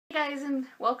guys, and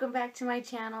welcome back to my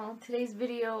channel. Today's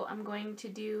video I'm going to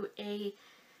do a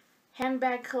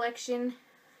handbag collection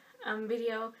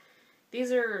video.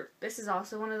 This is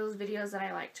also one of those videos that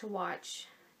I like to watch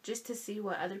just to see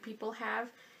what other people have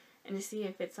and to see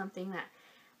if it's something that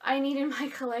I need in my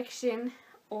collection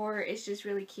or it's just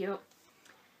really cute.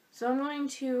 So I'm going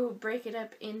to break it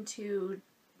up into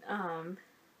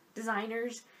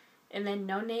designers and then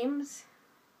no names.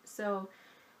 So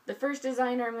the first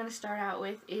designer I'm going to start out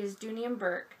with is Dooney and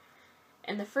Bourke.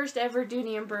 And the first ever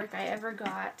Dooney and Bourke I ever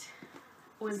got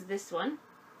was this one.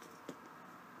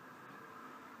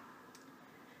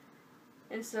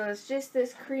 And so it's just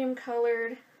this cream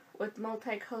colored with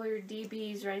multicolored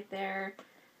DBs right there.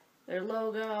 Their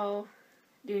logo,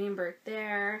 Dooney and Bourke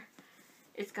there.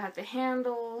 It's got the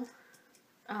handle,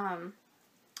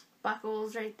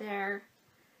 buckles right there.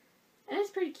 And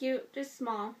it's pretty cute, just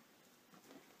small.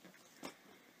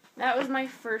 That was my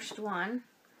first one.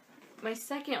 My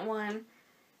second one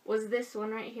was this one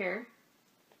right here.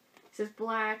 It's this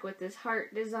black with this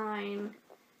heart design.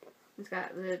 It's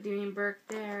got the Dooney and Bourke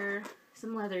there.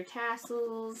 Some leather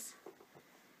tassels.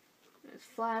 It's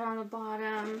flat on the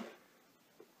bottom.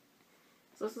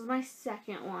 So this was my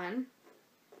second one.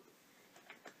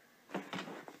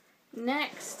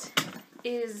 Next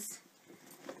is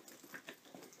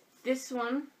this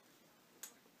one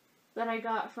that I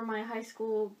got for my high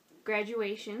school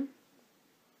graduation.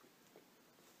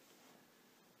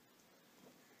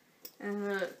 And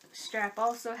the strap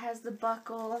also has the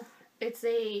buckle. It's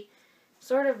a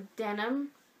sort of denim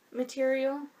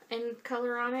material and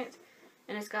color on it.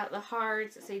 And it's got the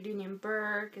hearts that say Dooney and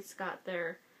Bourke. It's got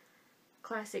their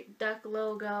classic duck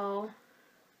logo.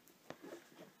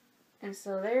 And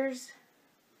so there's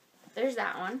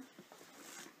that one.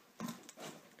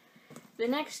 The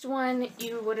next one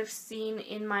you would have seen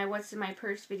in my What's in My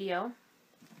Purse video.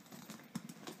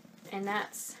 And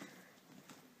that's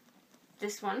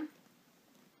this one.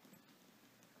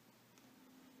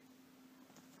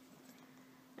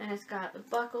 And it's got the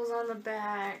buckles on the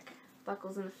back,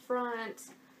 buckles in the front.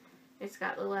 It's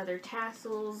got the leather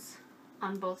tassels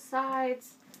on both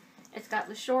sides. It's got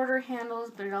the shorter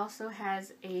handles, but it also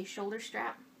has a shoulder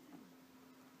strap.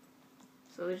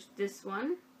 So there's this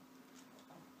one.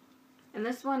 And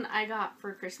this one I got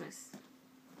for Christmas.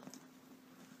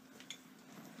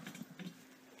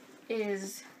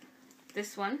 Is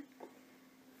this one.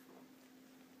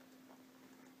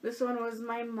 This one was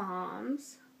my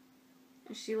mom's.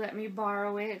 And she let me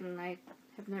borrow it and I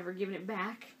have never given it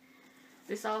back.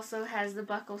 This also has the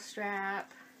buckle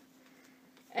strap.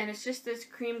 And it's just this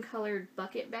cream colored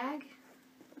bucket bag.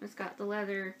 It's got the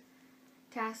leather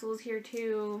tassels here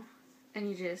too. And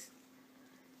you just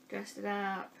dressed it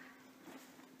up.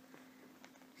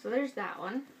 So there's that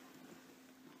one.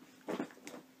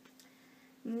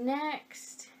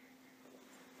 Next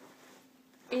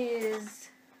is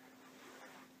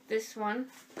this one.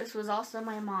 This was also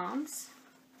my mom's.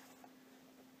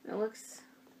 It looks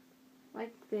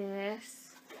like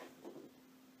this.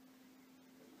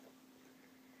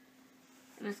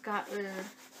 And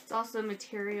it's also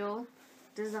material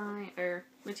design, or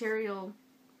material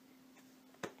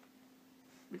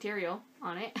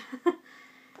on it.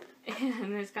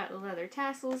 And it's got the leather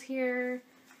tassels here.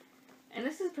 And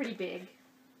this is pretty big.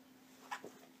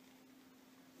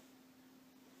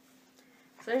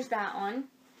 So there's that one.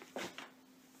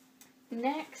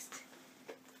 Next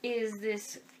is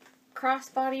this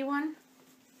crossbody one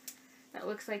that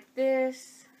looks like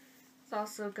this. It's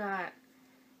also got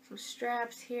some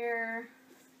straps here.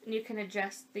 And you can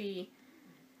adjust the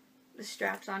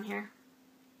straps on here.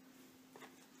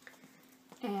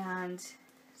 And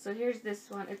so here's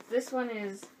this one. This one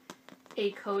is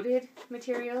a coated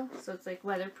material, so it's like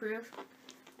weatherproof.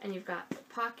 And you've got the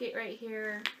pocket right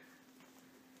here.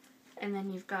 And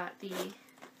then you've got the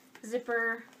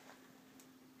zipper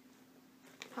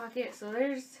pocket. So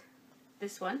there's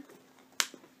this one.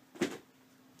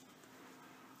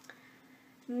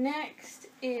 Next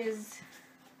is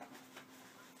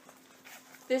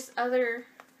this other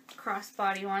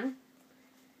crossbody one.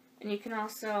 And you can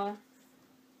also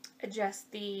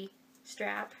adjust the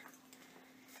strap.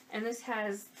 And this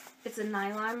it's a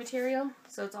nylon material,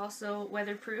 so it's also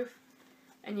weatherproof.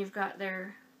 And you've got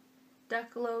their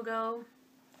duck logo.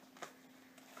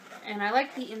 And I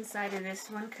like the inside of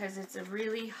this one because it's a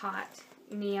really hot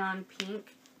neon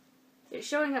pink. It's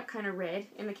showing up kind of red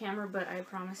in the camera, but I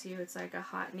promise you it's like a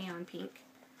hot neon pink.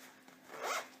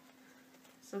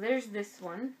 So there's this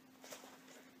one.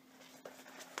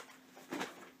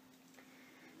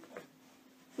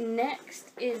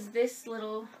 Next is this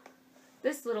little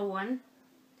one,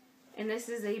 and this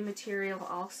is a material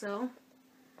also.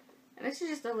 And this is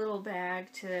just a little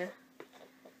bag to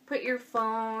put your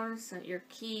phones, your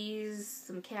keys,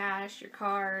 some cash, your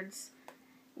cards,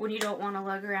 when you don't want to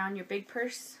lug around your big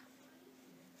purse.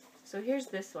 So here's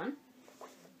this one.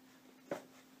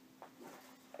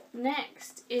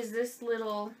 Next is this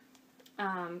little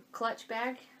clutch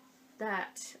bag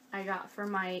that I got for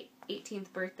my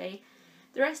 18th birthday.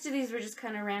 The rest of these were just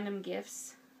kind of random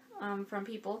gifts from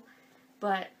people,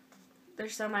 but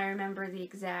there's some I remember the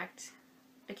exact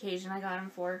occasion I got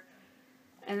them for.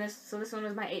 And this one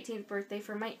was my 18th birthday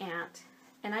for my aunt,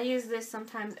 and I use this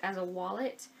sometimes as a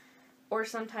wallet or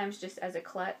sometimes just as a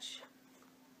clutch.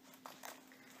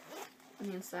 And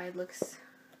the inside looks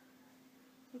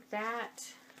like that.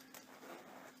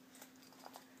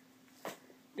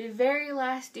 The very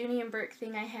last Dooney and Bourke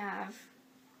thing I have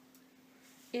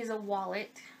is a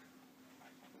wallet.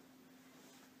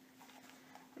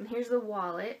 And here's the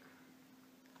wallet.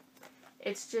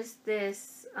 It's just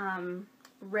this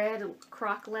red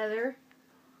croc leather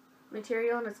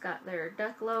material, and it's got their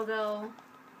duck logo.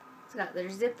 It's got their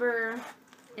zipper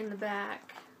in the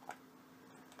back.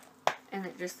 And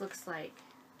it just looks like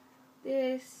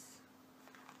this.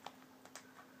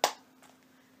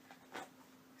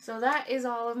 So that is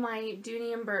all of my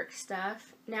Dooney and Bourke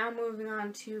stuff. Now moving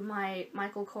on to my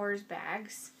Michael Kors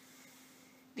bags.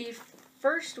 The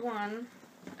first one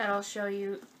that I'll show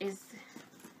you is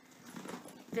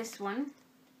this one.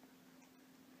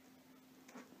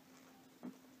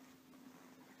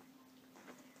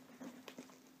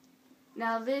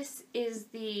 Now this is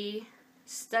the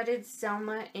studded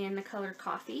Selma in the color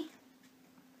coffee.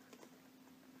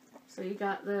 So you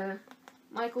got the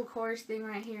Michael Kors thing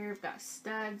right here. You've got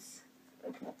studs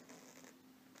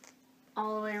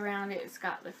all the way around it. It's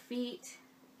got the feet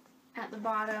at the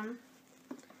bottom,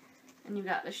 and you've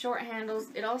got the short handles.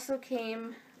 It also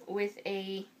came with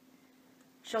a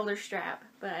shoulder strap,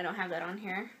 but I don't have that on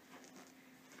here.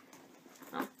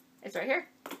 Oh, it's right here.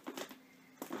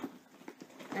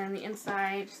 And the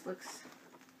inside just looks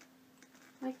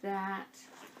like that.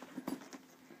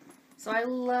 So I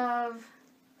love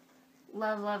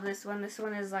this one. This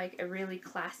one is like a really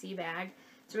classy bag.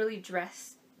 It's really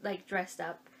dressed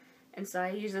up. And so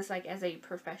I use this like as a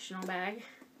professional bag.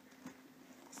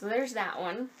 So there's that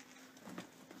one.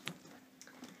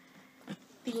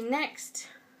 The next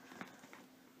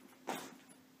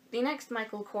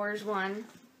Michael Kors one,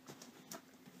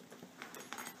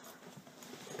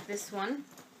 this one.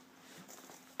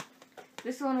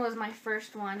 This one was my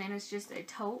first one, and it's just a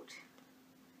tote.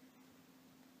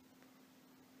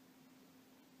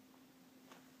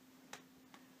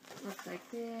 Looks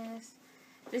like this.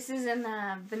 This is in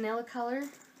the vanilla color,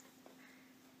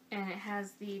 and it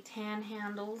has the tan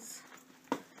handles,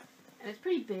 and it's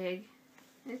pretty big.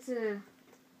 It's a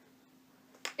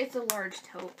large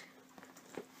tote.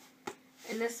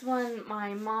 And this one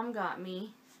my mom got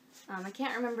me. I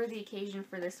can't remember the occasion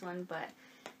for this one, but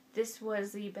this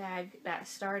was the bag that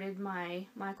started my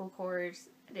Michael Kors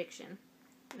addiction.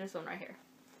 This one right here.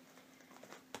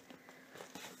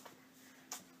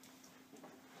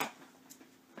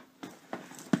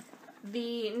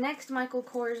 The next Michael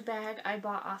Kors bag I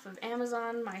bought off of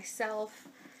Amazon myself,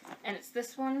 and it's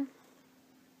this one.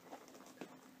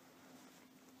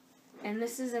 And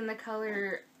this is in the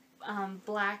color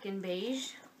black and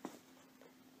beige.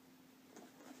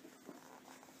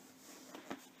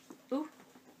 Ooh.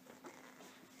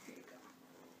 Here you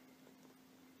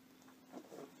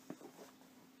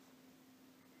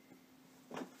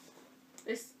go.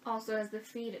 This also has the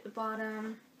feet at the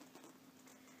bottom.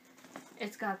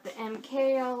 It's got the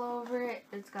MK all over it.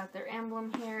 It's got their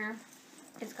emblem here.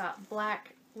 It's got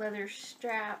black leather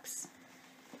straps.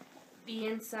 The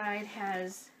inside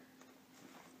has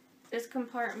this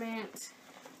compartment,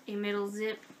 a middle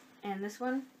zip, and this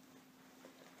one.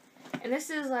 And this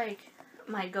is like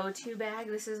my go-to bag.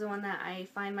 This is the one that I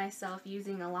find myself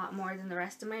using a lot more than the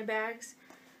rest of my bags.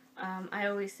 I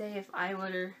always say if I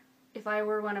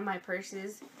were one of my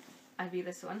purses, I'd be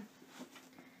this one.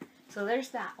 So there's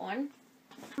that one.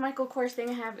 Michael Kors thing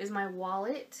I have is my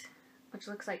wallet, which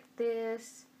looks like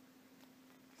this.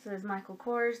 So there's Michael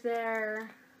Kors there.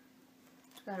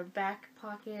 It's got a back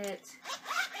pocket.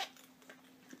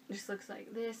 Just looks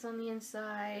like this on the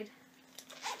inside.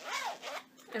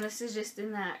 And this is just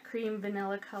in that cream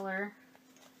vanilla color.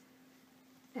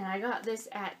 And I got this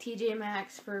at TJ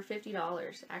Maxx for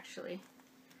 $50 actually.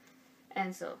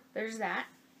 And so there's that.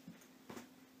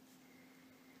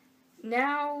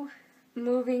 Now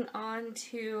moving on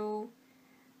to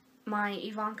my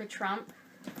Ivanka Trump.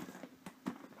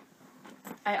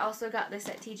 I also got this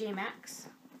at TJ Maxx.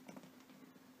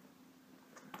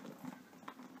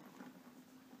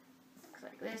 Looks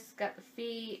like this, got the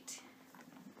feet.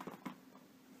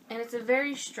 And it's a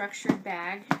very structured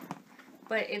bag,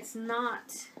 but it's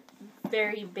not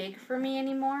very big for me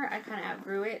anymore. I kind of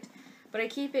outgrew it. But I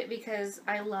keep it because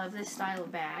I love this style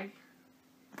of bag.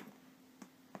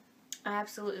 I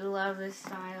absolutely love this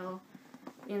style.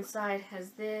 The inside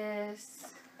has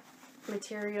this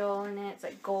material in it. It's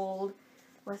like gold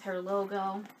with her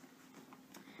logo.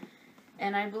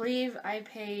 And I believe I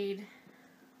paid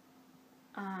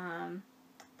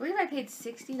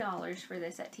 $60 for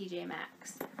this at TJ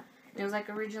Maxx. It was like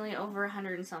originally over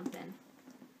 100 and something.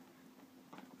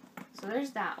 So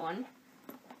there's that one.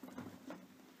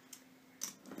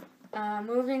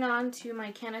 Moving on to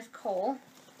my Kenneth Cole.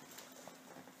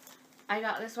 I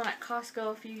got this one at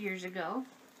Costco a few years ago.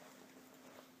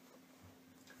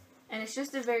 And it's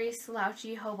just a very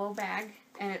slouchy hobo bag.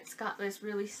 And it's got this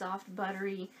really soft,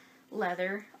 buttery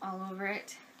leather all over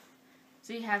it.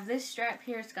 So you have this strap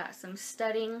here. It's got some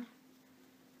studding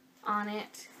on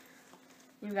it.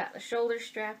 You've got the shoulder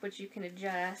strap, which you can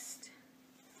adjust.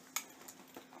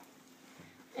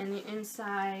 And the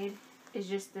inside is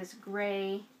just this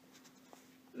gray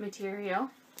material.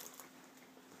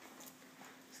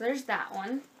 So there's that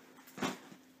one.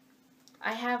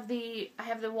 I have the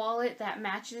wallet that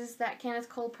matches that Kenneth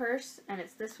Cole purse, and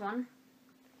it's this one.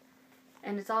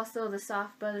 And it's also the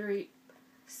soft buttery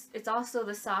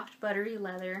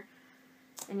leather.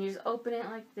 And you just open it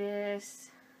like this.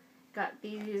 Got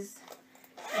these.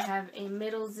 You have a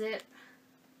middle zip.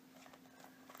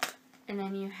 And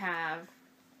then you have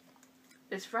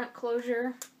this front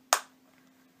closure.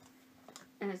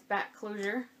 And this back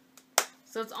closure.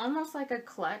 So it's almost like a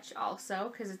clutch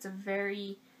also, because it's a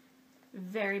very,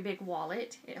 very big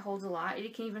wallet. It holds a lot.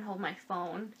 It can even hold my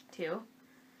phone too.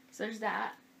 So there's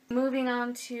that. Moving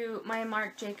on to my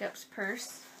Marc Jacobs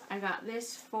purse. I got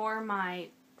this for my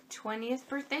 20th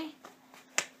birthday.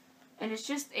 And it's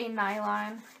just a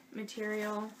nylon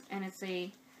material, and it's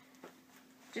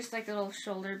just like a little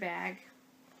shoulder bag.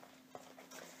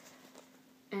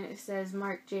 And it says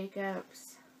Marc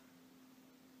Jacobs.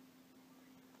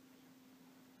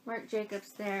 Marc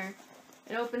Jacobs there.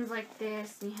 It opens like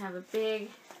this, and you have a big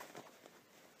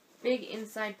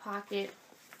inside pocket.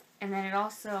 And then it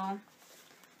also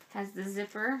has the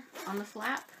zipper on the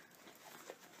flap,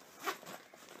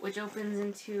 which opens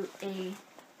into a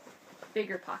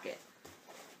bigger pocket.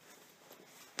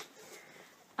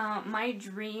 My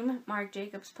dream Marc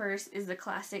Jacobs purse is the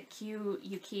classic Q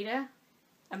Yukita.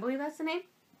 I believe that's the name.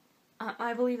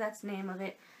 I believe that's the name of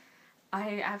it.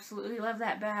 I absolutely love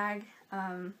that bag.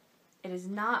 It is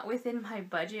not within my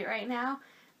budget right now,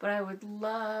 but I would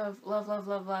love, love, love,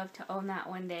 love, love to own that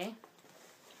one day.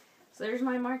 So there's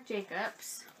my Marc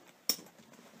Jacobs.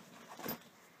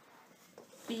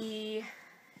 The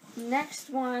next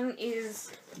one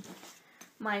is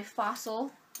my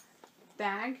Fossil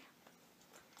bag.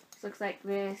 This looks like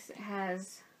this. It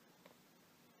has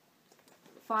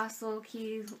Fossil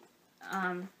key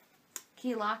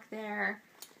lock there,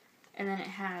 and then it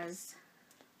has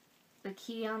the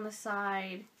key on the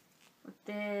side with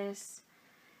this.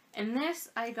 And this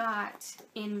I got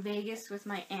in Vegas with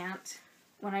my aunt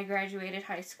when I graduated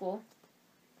high school.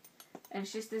 And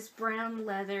it's just this brown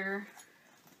leather,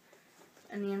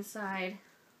 and the inside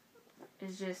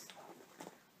is just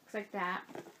looks like that.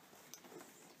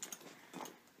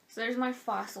 So there's my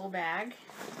Fossil bag.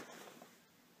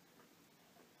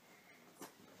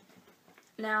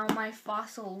 Now my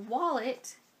Fossil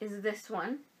wallet is this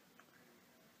one.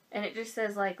 And it just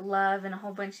says like love in a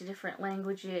whole bunch of different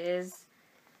languages.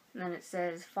 And then it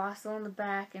says Fossil in the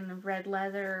back in the red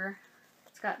leather.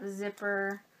 It's got the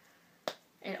zipper.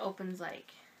 It opens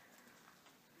like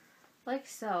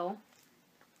so.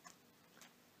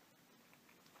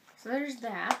 So there's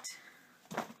that.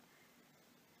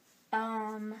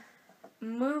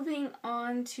 Moving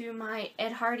on to my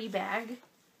Ed Hardy bag,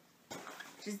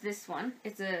 which is this one.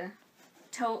 It's a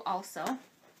tote also.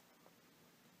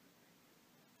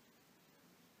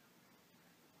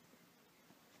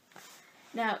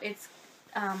 Now it's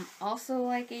also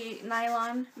like a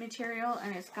nylon material,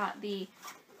 and it's got the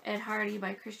Ed Hardy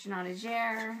by Christian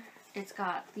Audigier. It's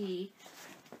got the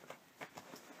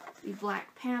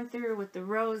Black Panther with the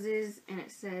roses, and it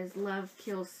says love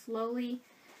kills slowly.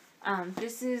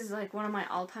 This is like one of my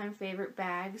all-time favorite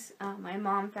bags. My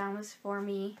mom found this for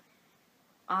me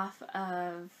off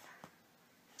of,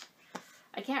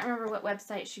 I can't remember what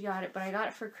website she got it, but I got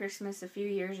it for Christmas a few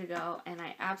years ago, and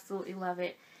I absolutely love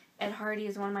it. Ed Hardy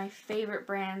is one of my favorite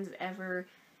brands ever.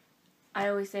 I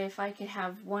always say if I could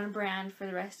have one brand for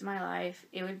the rest of my life,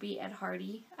 it would be Ed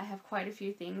Hardy. I have quite a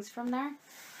few things from there.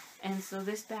 And so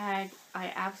this bag,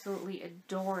 I absolutely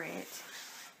adore it.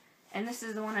 And this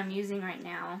is the one I'm using right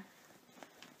now.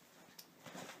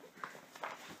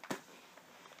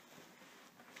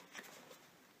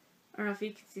 I don't know if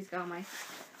you can see, it's got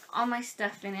all my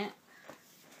stuff in it.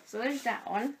 So there's that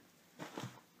one.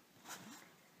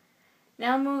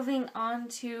 Now moving on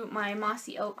to my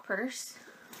mossy oak purse.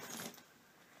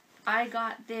 I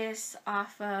got this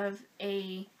off of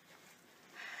I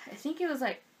think it was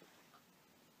like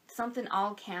something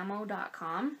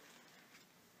allcamo.com.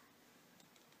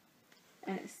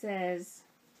 And it says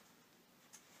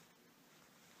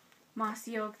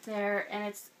mossy oak there,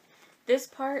 and this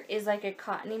part is like a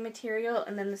cottony material,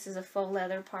 and then this is a faux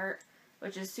leather part,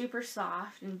 which is super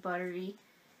soft and buttery.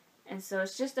 And so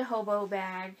it's just a hobo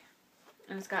bag,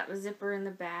 and it's got the zipper in the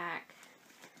back.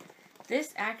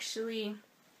 This actually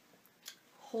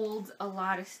holds a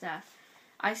lot of stuff.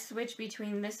 I switch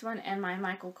between this one and my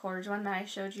Michael Kors one that I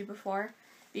showed you before.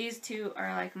 These two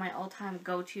are like my all-time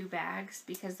go-to bags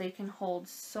because they can hold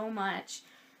so much,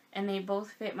 and they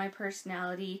both fit my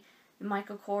personality. The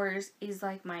Michael Kors is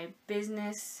like my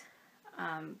business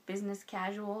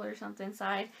casual or something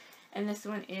side, and this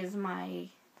one is my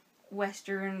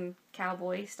Western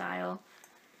cowboy style.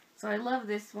 So I love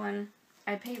this one.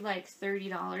 I paid like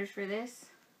 $30 for this.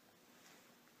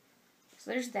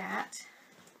 So there's that.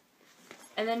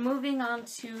 And then moving on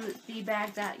to the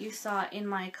bag that you saw in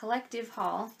my collective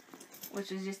haul, which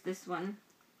is just this one.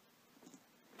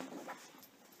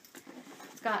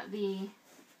 It's got the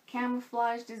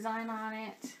camouflage design on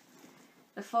it,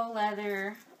 the faux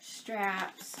leather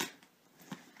straps.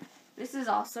 This is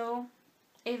also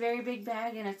a very big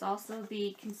bag, and it's also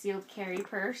the concealed carry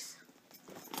purse.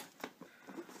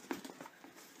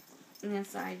 And the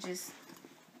inside just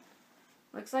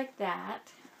looks like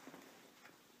that.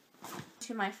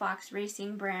 To my Fox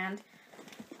Racing brand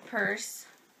purse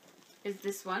is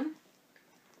this one.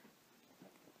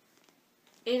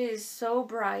 It is so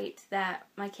bright that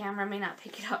my camera may not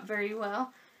pick it up very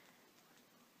well,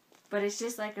 but it's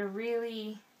just like a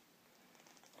really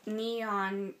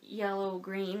neon yellow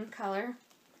green color,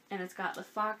 and it's got the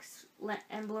Fox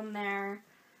emblem there,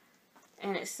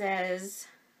 and it says,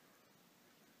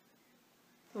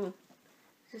 ooh, it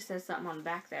just says something on the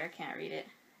back there, I can't read it.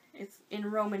 It's in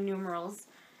Roman numerals.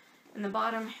 And the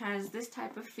bottom has this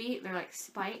type of feet. They're like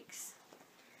spikes.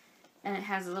 And it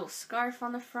has a little scarf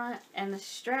on the front. And the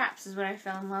straps is what I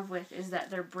fell in love with, is that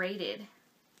they're braided.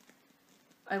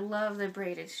 I love the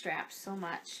braided straps so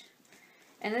much.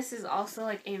 And this is also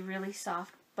like a really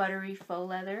soft, buttery faux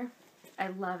leather. I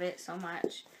love it so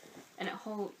much. And it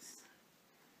holds,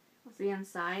 what's the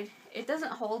inside? It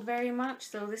doesn't hold very much,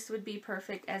 so this would be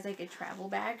perfect as like a travel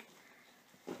bag.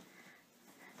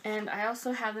 And I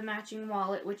also have the matching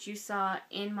wallet, which you saw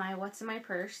in my What's in My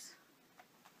Purse.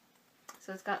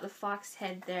 So it's got the fox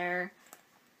head there,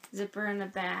 zipper in the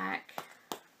back.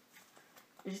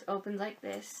 It just opens like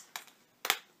this.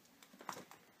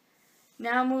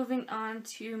 Now moving on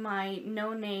to my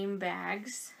no-name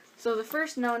bags. So the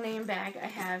first no-name bag I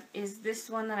have is this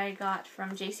one that I got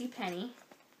from JCPenney.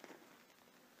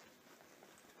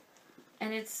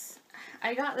 And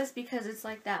I got this because it's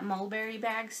like that mulberry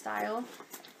bag style.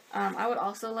 I would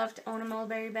also love to own a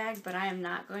mulberry bag, but I am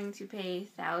not going to pay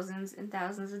thousands and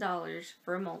thousands of dollars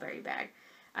for a mulberry bag.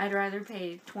 I'd rather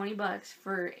pay 20 bucks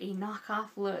for a knockoff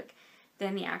look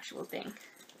than the actual thing.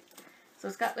 So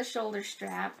it's got the shoulder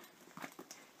strap.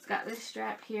 It's got this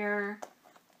strap here,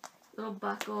 little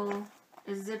buckle,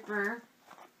 a zipper.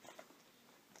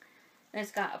 And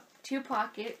it's got 2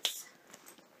 pockets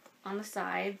on the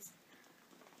sides.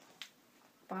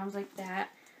 Bottoms like that.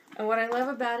 And what I love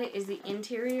about it is the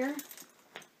interior.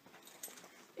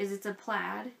 It's a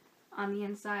plaid on the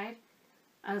inside.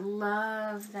 I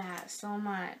love that so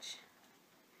much.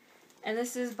 And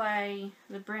this is by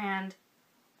the brand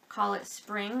Call It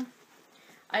Spring.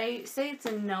 I say it's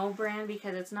a no brand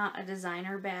because it's not a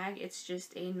designer bag. It's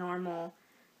just a normal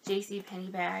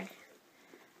JCPenney bag.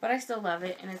 But I still love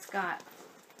it, and it's got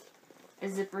a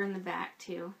zipper in the back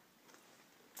too.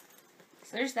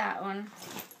 So there's that one.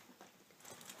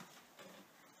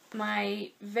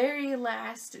 My very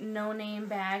last no-name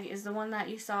bag is the one that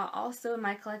you saw also in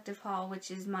my collective haul,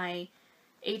 which is my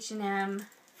H&M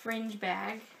fringe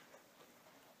bag.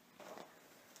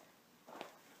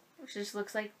 Which just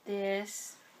looks like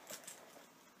this.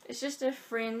 It's just a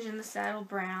fringe in the saddle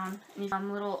brown. And you got a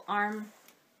little arm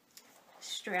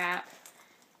strap.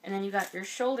 And then you got your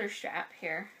shoulder strap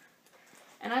here.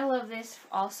 And I love this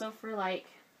also for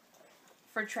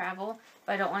travel. If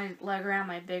I don't want to lug around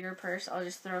my bigger purse, I'll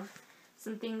just throw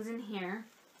some things in here.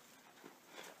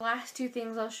 The last 2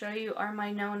 things I'll show you are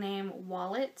my no-name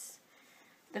wallets.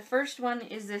 The first one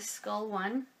is this skull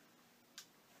one.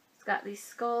 It's got these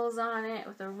skulls on it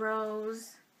with a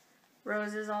rose.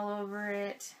 Roses all over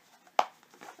it.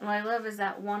 And what I love is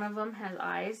that one of them has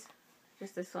eyes.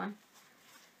 Just this one.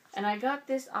 And I got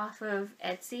this off of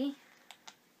Etsy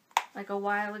like a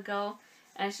while ago.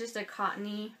 And it's just a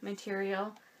cottony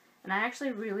material. And I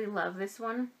actually really love this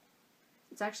one.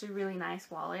 It's actually a really nice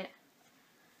wallet.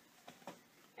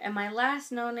 And my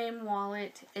last no-name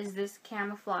wallet is this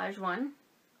camouflage one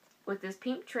with this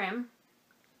pink trim.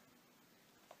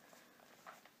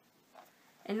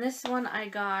 And this one I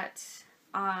got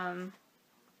at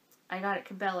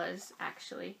Cabela's,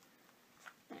 actually.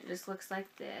 And it just looks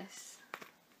like this.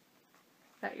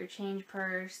 Got your change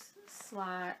purse,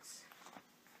 slots.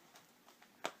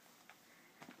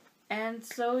 And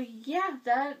so, yeah,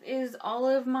 that is all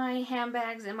of my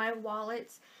handbags and my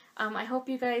wallets. I hope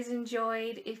you guys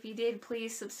enjoyed. If you did,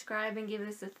 please subscribe and give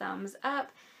this a thumbs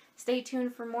up. Stay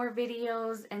tuned for more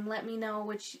videos and let me know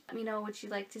what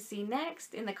you'd like to see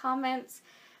next in the comments.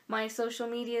 My social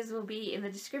medias will be in the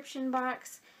description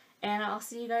box. And I'll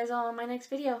see you guys all in my next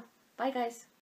video. Bye, guys.